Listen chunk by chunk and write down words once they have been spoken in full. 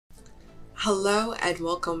Hello and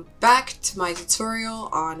welcome back to my tutorial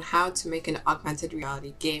on how to make an augmented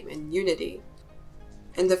reality game in Unity.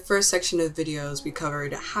 In the first section of videos, we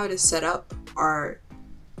covered how to set up our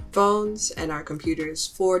phones and our computers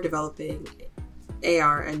for developing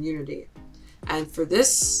AR and Unity. And for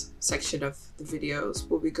this section of the videos,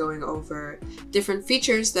 we'll be going over different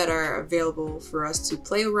features that are available for us to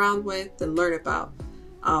play around with and learn about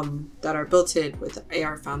that are built in with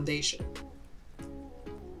AR Foundation.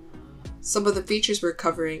 Some of the features we're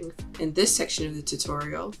covering in this section of the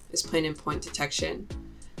tutorial is plane and point detection,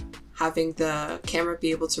 having the camera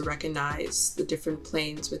be able to recognize the different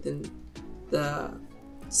planes within the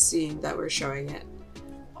scene that we're showing it.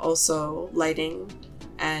 Also lighting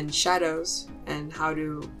and shadows and how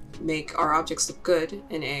to make our objects look good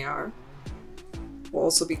in AR. We'll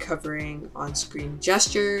also be covering on-screen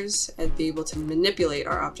gestures and be able to manipulate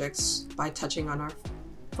our objects by touching on our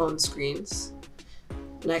phone screens.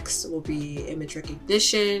 Next will be image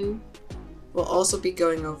recognition. We'll also be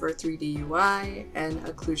going over 3D UI and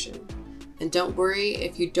occlusion. And don't worry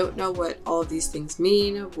if you don't know what all of these things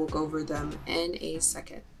mean, we'll go over them in a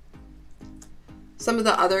second. Some of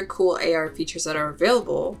the other cool AR features that are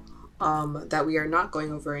available that we are not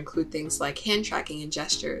going over include things like hand tracking and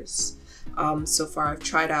gestures. So far I've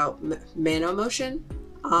tried out ManoMotion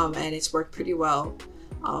and it's worked pretty well.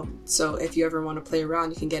 So if you ever want to play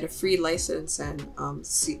around, you can get a free license and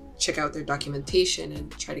check out their documentation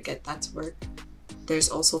and try to get that to work. There's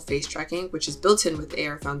also face tracking, which is built in with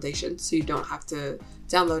AR Foundation, so you don't have to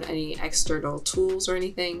download any external tools or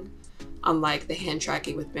anything, unlike the hand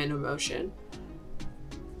tracking with ManoMotion.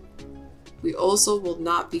 We also will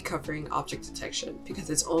not be covering object detection because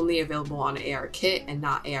it's only available on ARKit and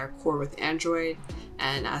not AR Core with Android.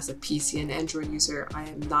 And as a PC and Android user, I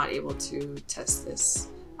am not able to test this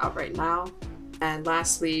out right now. And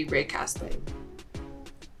lastly, raycasting.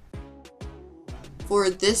 For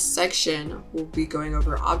this section, we'll be going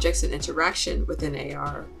over objects and interaction within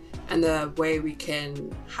AR and the way we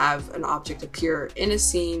can have an object appear in a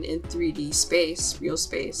scene in 3D space, real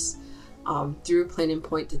space, through plane and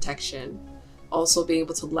point detection. Also being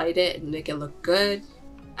able to light it and make it look good,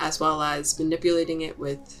 as well as manipulating it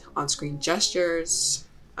with on-screen gestures,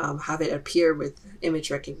 have it appear with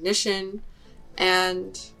image recognition,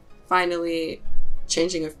 and finally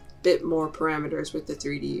changing a bit more parameters with the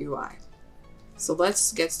 3D UI. So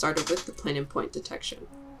let's get started with the plane and point detection.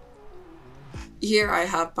 Here I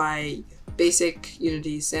have my basic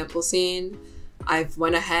Unity sample scene. I've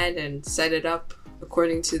went ahead and set it up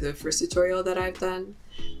according to the first tutorial that I've done.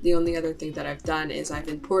 The only other thing that I've done is I've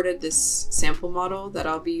imported this sample model that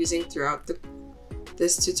I'll be using throughout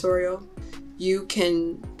this tutorial. You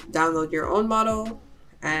can download your own model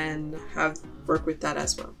and work with that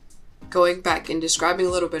as well. Going back and describing a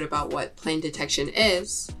little bit about what plane detection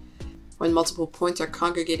is, when multiple points are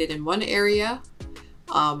congregated in one area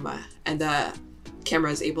and the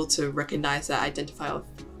camera is able to recognize the identifiable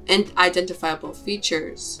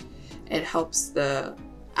features, it helps the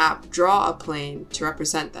app draw a plane to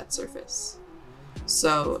represent that surface.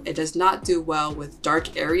 So it does not do well with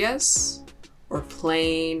dark areas or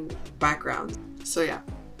plain backgrounds. So yeah,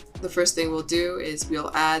 the first thing we'll do is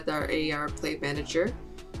we'll add our AR Play Manager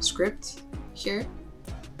script here.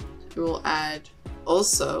 We'll add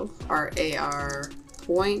also our AR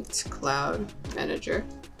Point Cloud Manager.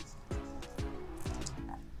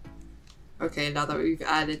 Okay, now that we've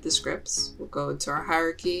added the scripts, we'll go into our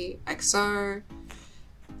hierarchy, XR,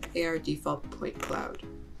 AR Default Point Cloud.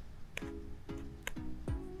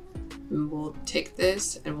 And we'll take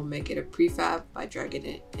this and we'll make it a prefab by dragging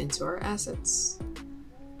it into our assets.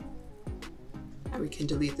 And we can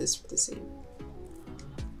delete this from the scene.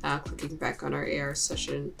 Now clicking back on our AR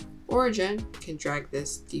Session Origin, we can drag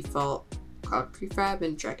this default cloud prefab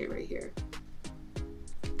and drag it right here.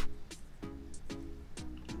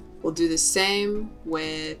 We'll do the same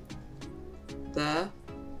with the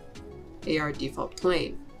AR Default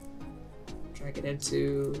Plane. Drag it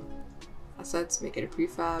into assets, make it a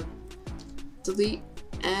prefab, delete,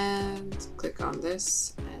 and click on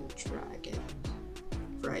this and drag it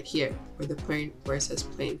right here where it says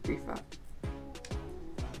plane prefab.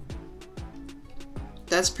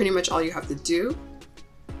 That's pretty much all you have to do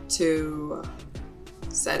to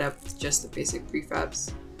set up just the basic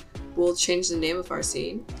prefabs. We'll change the name of our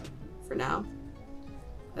scene for now.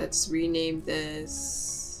 Let's rename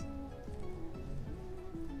this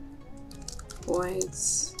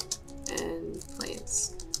Points and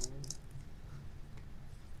Planes.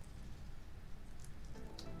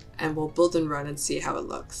 And we'll build and run and see how it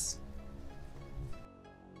looks.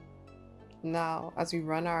 Now, as we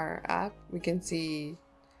run our app, we can see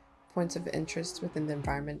points of interest within the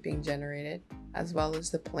environment being generated, as well as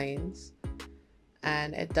the planes.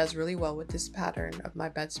 And it does really well with this pattern of my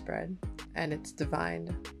bedspread, and it's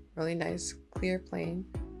defined really nice clear plane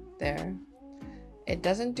there. It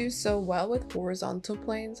doesn't do so well with horizontal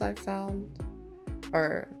planes, I've found,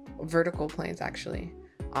 or vertical planes actually,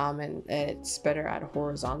 and it's better at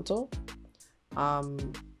horizontal,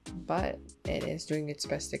 but it is doing its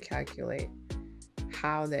best to calculate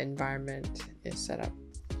how the environment is set up.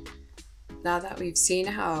 Now that we've seen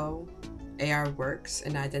how AR works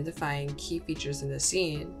in identifying key features in the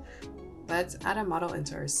scene, let's add a model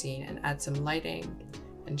into our scene and add some lighting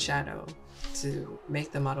and shadow to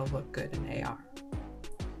make the model look good in AR.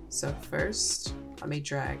 So first, let me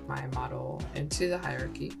drag my model into the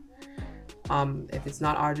hierarchy. If it's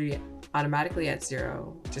not already automatically at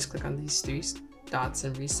 0, just click on these 3 dots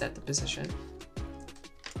and reset the position.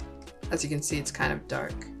 As you can see, it's kind of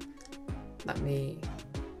dark.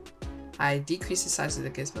 I decreased the size of the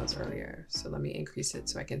gizmos earlier, so let me increase it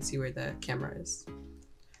so I can see where the camera is.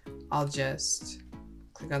 I'll just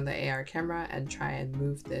click on the AR camera and try and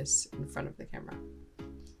move this in front of the camera.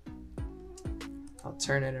 I'll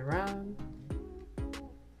turn it around,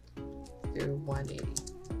 do 180.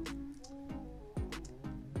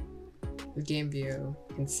 The game view,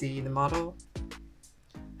 you can see the model.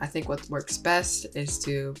 I think what works best is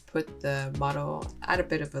to put the model at a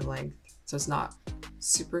bit of a length so it's not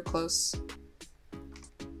super close.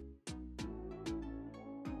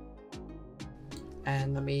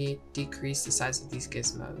 And let me decrease the size of these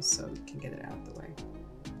gizmos so we can get it out of the way.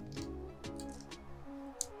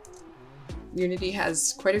 Unity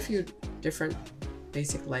has quite a few different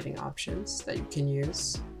basic lighting options that you can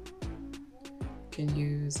use. You can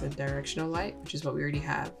use a directional light, which is what we already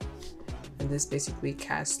have. And this basically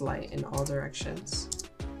casts light in all directions.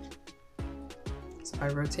 So by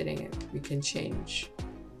rotating it, we can change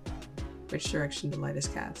which direction the light is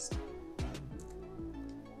cast.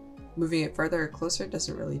 Moving it further or closer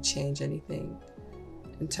doesn't really change anything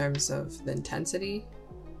in terms of the intensity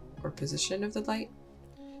or position of the light,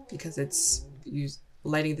 because it's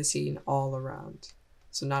lighting the scene all around,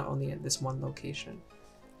 so not only at this one location.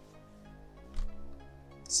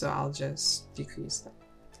 So I'll just decrease that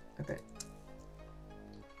a bit.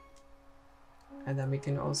 And then we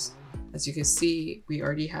can also, as you can see, we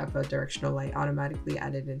already have a directional light automatically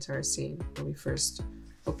added into our scene when we first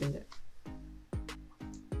opened it.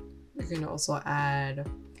 We can also add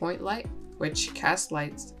point light, which casts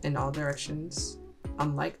lights in all directions,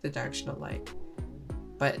 unlike the directional light.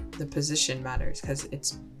 But the position matters because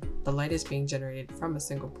the light is being generated from a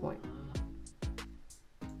single point.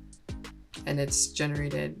 And it's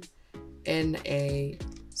generated in a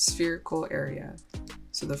spherical area.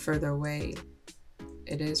 So the further away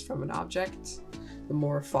it is from an object, the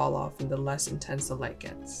more fall off and the less intense the light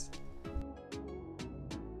gets.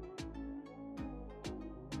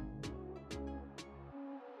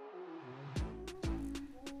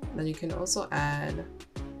 Then you can also add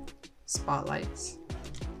spotlights.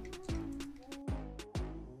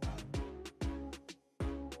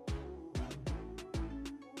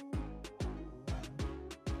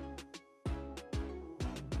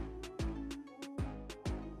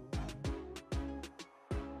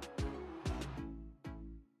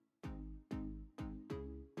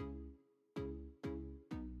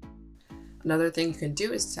 Another thing you can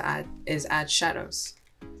do is add shadows.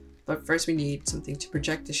 But first we need something to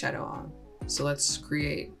project the shadow on. So let's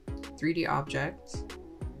create a 3D object.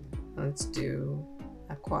 Let's do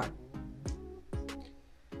a quad.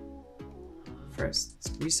 First,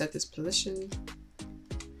 let's reset this position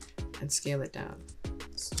and scale it down.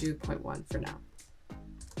 Let's do 0.1 for now.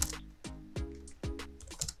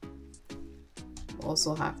 We'll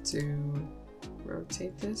also have to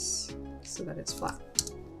rotate this so that it's flat.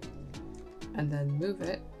 And then move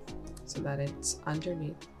it so that it's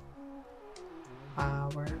underneath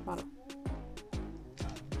our model.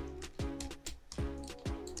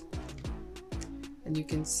 And you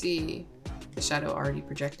can see the shadow already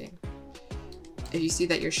projecting. If you see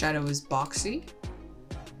that your shadow is boxy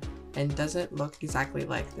and doesn't look exactly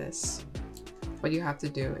like this, what you have to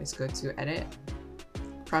do is go to Edit,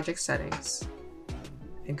 Project Settings,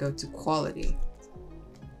 and go to Quality.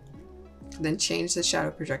 Then change the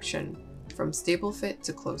shadow projection from stable fit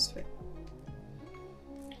to close fit.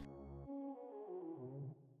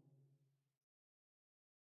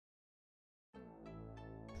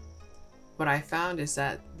 What I found is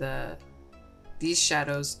that these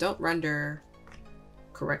shadows don't render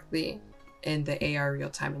correctly in the AR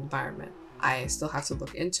real-time environment. I still have to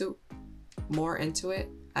look more into it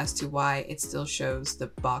as to why it still shows the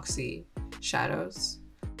boxy shadows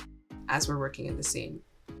as we're working in the scene.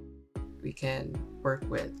 we can work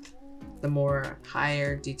with the more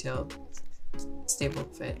higher detailed stable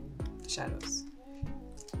fit shadows.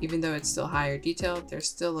 Even though it's still higher detailed, there's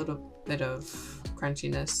still a little bit of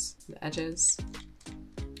crunchiness in the edges,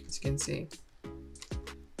 as you can see,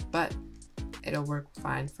 but it'll work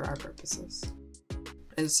fine for our purposes.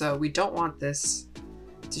 And so we don't want this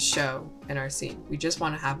to show in our scene. We just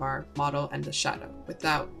want to have our model and the shadow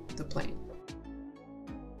without the plane.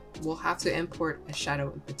 We'll have to import a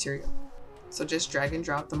shadow material. So just drag and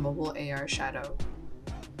drop the mobile AR shadow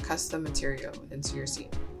custom material into your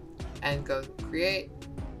scene and go create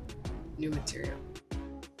new material.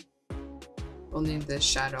 We'll name this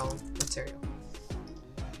shadow material.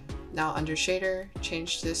 Now under shader,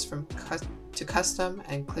 change this from to custom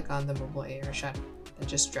and click on the mobile AR shadow. Then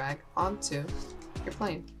just drag onto your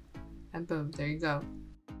plane and boom, there you go.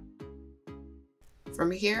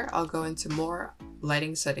 From here, I'll go into more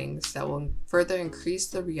lighting settings that will further increase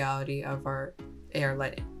the reality of our AR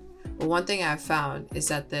lighting. But one thing I've found is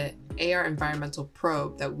that the AR environmental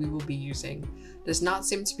probe that we will be using does not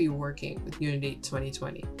seem to be working with Unity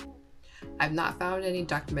 2020. I've not found any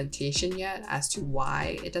documentation yet as to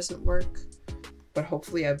why it doesn't work, but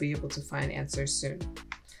hopefully I'll be able to find answers soon.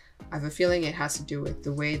 I have a feeling it has to do with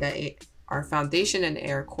the way that our foundation and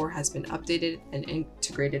AR core has been updated and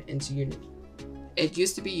integrated into Unity. It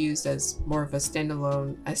used to be used as more of a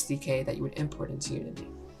standalone SDK that you would import into Unity.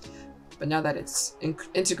 But now that it's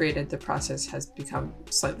integrated, the process has become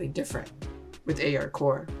slightly different with AR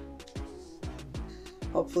core.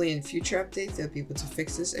 Hopefully in future updates, they'll be able to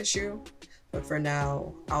fix this issue. But for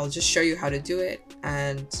now, I'll just show you how to do it.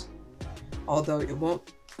 And although it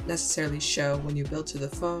won't necessarily show when you build to the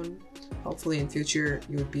phone, hopefully in future,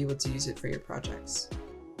 you would be able to use it for your projects.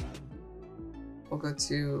 We'll go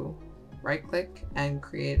to right click and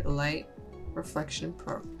create a light reflection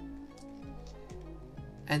probe.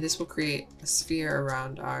 And this will create a sphere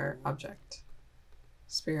around our object.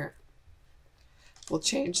 Sphere. We'll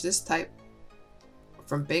change this type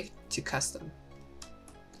from big to custom.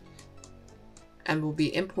 And we'll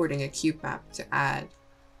be importing a cube map to add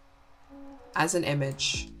as an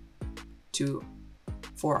image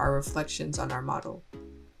for our reflections on our model.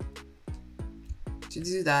 To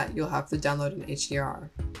do that, you'll have to download an HDR.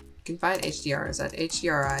 You can find HDRs at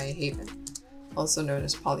HDRI Haven, also known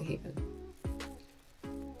as Polyhaven.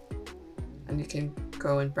 And you can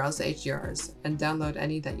go and browse the HDRs and download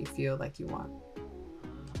any that you feel like you want.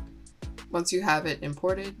 Once you have it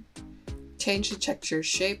imported, change the texture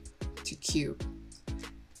shape to cube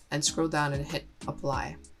and scroll down and hit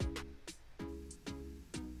apply.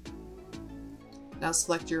 Now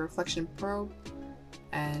select your reflection probe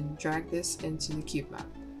and drag this into the cube map.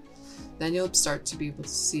 Then you'll start to be able to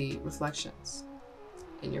see reflections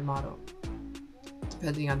in your model,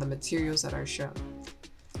 depending on the materials that are shown.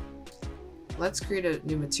 Let's create a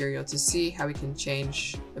new material to see how we can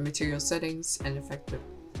change the material settings and affect the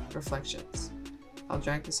reflections. I'll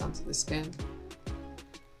drag this onto the skin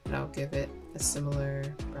and I'll give it a similar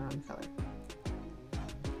brown color.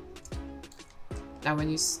 Now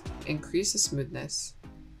when you increase the smoothness,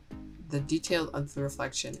 the detail of the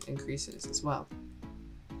reflection increases as well.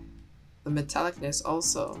 The metallicness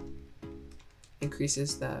also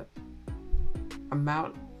increases the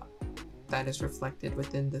amount that is reflected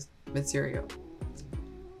within the material.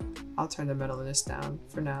 I'll turn the metalness down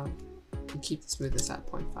for now and keep the smoothness at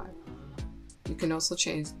 0.5. You can also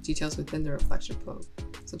change details within the reflection probe,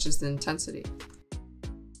 such as the intensity.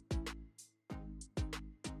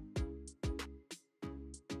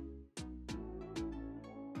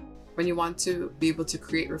 When you want to be able to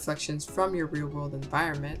create reflections from your real-world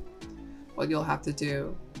environment, what you'll have to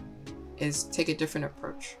do is take a different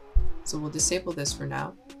approach. So we'll disable this for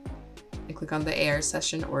now and click on the AR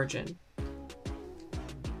Session Origin.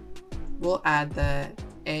 We'll add the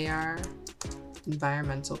AR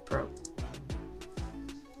Environmental Probe.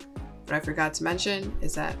 What I forgot to mention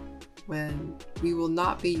is that when we will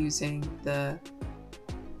not be using the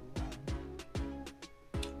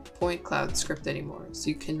point cloud script anymore, so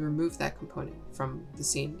you can remove that component from the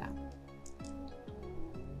scene now.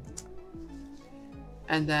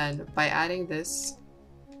 And then by adding this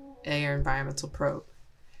AR environmental probe,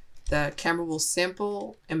 the camera will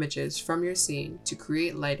sample images from your scene to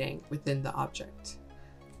create lighting within the object.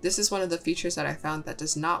 This is one of the features that I found that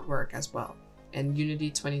does not work as well in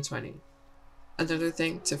Unity 2020. Another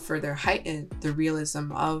thing to further heighten the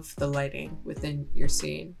realism of the lighting within your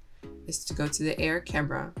scene is to go to the AR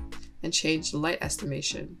camera and change the light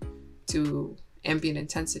estimation to ambient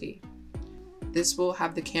intensity. This will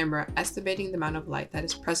have the camera estimating the amount of light that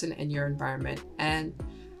is present in your environment and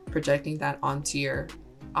projecting that onto your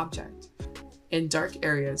object. In dark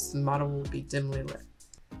areas, the model will be dimly lit.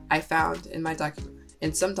 I found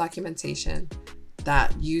in some documentation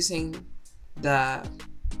that using the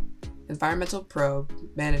environmental probe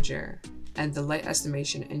manager and the light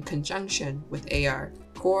estimation in conjunction with AR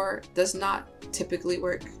core does not typically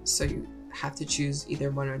work, so you have to choose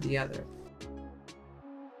either one or the other.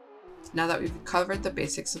 Now that we've covered the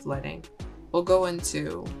basics of lighting, we'll go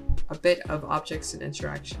into a bit of objects and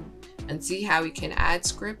interaction and see how we can add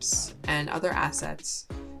scripts and other assets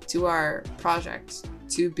to our project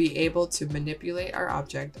to be able to manipulate our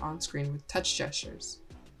object on screen with touch gestures.